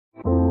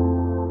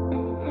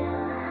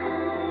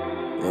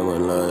Yeah,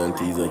 man,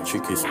 loyalty is a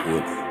tricky sport.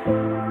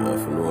 You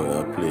have to know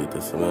how to play it.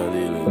 That's what I'm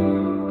dealing.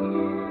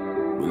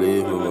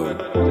 Believe me, man.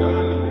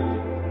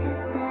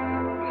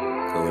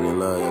 Cause when the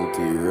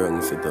loyalty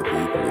wrong set of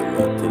people, I'm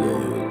not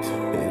telling you it.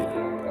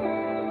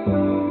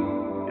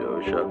 Yo,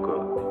 Shaka.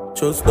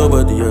 Trust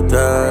nobody at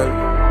all.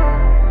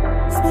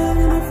 Smile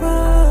in the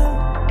fall.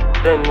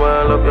 Then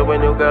why love you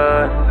when you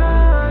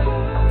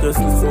gone? Just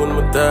listen when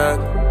me talk.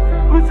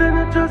 Me say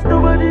not trust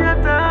nobody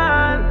at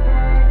all.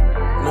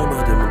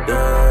 Nobody my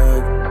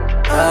dog.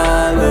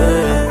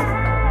 Always.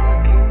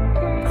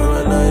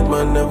 Paranoid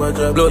man never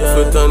drop. Blood,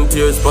 sweat and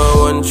tears for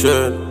one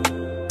shirt.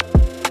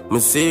 Me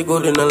see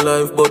good in a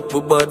life, but we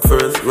bad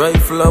first.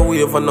 Rifle a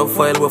wave and a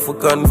file where for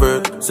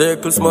convert.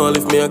 Circle small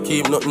if me a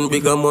keep nothing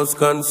big I must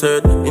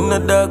concert. In the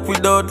dark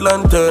without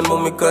lantern,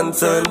 but me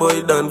concern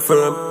boy done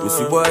firm. Me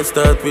see boy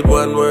start with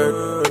one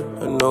word.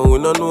 And now we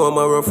don't know I'm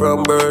a rough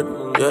from bird.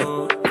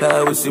 Yeah,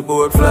 cause we see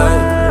board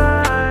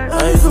fly.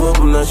 Eyes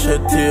open and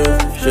shed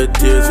tears, shed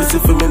tears. You see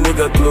for me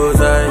nigga close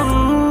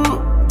eye.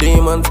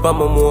 Demons span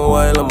me more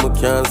while and me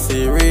can't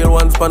see. Real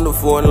ones span the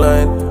phone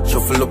line.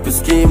 Shuffle up the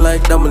scheme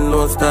like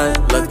domino style.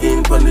 Log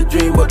in from the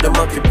dream but them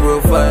a keep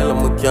profile.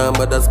 And me can't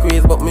bother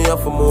squeeze but me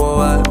have for more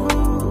while.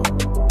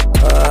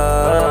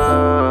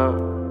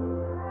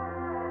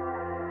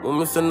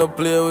 Mommy say no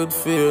play with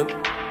fear.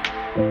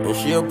 And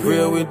she a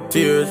pray with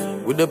tears.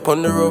 We up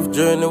on the rough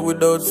journey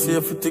without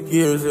safety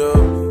gears, yo.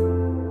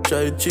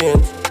 Try to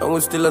change, and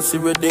we still a see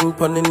wedding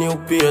on the new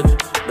page.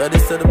 Daddy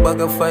said the bag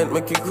of fight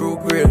make your crew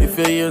great. If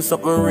you hear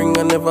something ring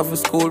and never for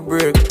school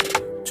break.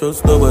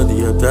 Trust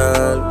nobody at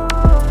all.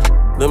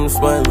 Them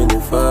smile when you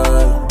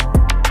fall.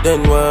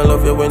 Then why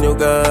love you when you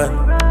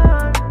gone?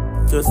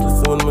 Just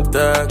listen when me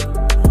talk.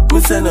 Me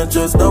say not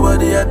trust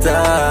nobody at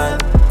all.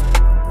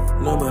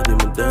 Nobody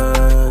my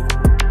dog.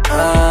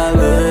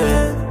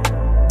 Always.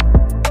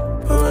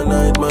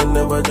 Paranoid man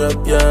never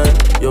drop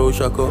yard. Yo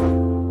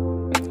Shaka.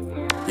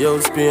 Yo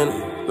Spain,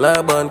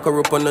 Laban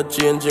corrupt on the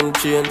change, him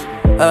change.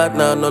 Hard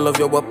now, no love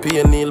you what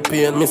pain, Neil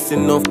pain.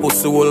 Missing enough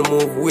pussy will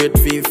move, wait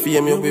for your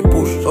fame, you be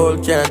pushed. All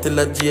can't tell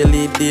a jail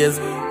days.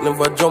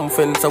 Never jump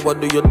fence, what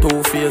do you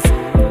two-face?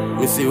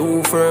 Me see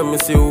who firm, me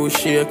see who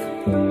shake.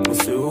 Me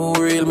see who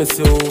real, me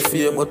see who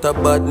fake. But a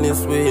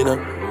badness way, you know.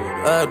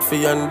 Hard for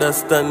you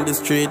understand the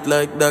street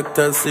like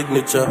doctor's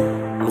signature.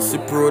 Me see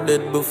pro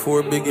dead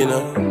before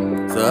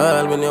beginner. So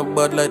all when you're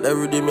bad like the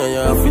rhythm, you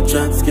have to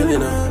chat skill, you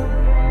know.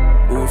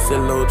 Who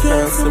sell out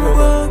can't see me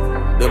back.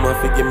 Them a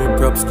fi give me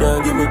props,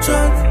 can't give me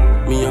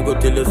chat. Me a go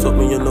tell you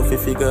something you know fi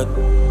figure.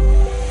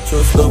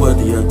 Trust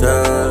nobody at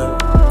all.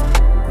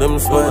 Them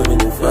smile when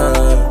you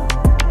fall.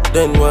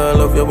 Then why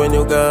love you when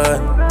you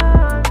gone?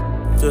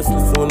 Just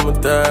listen when me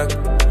talk.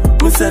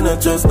 Me say no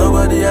trust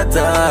nobody at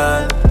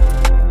all.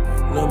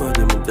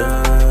 Nobody my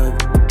dog.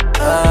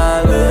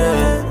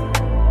 Always.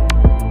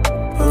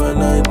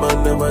 Paranoid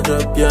man never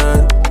drop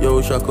yard.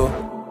 Yo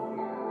Shaka.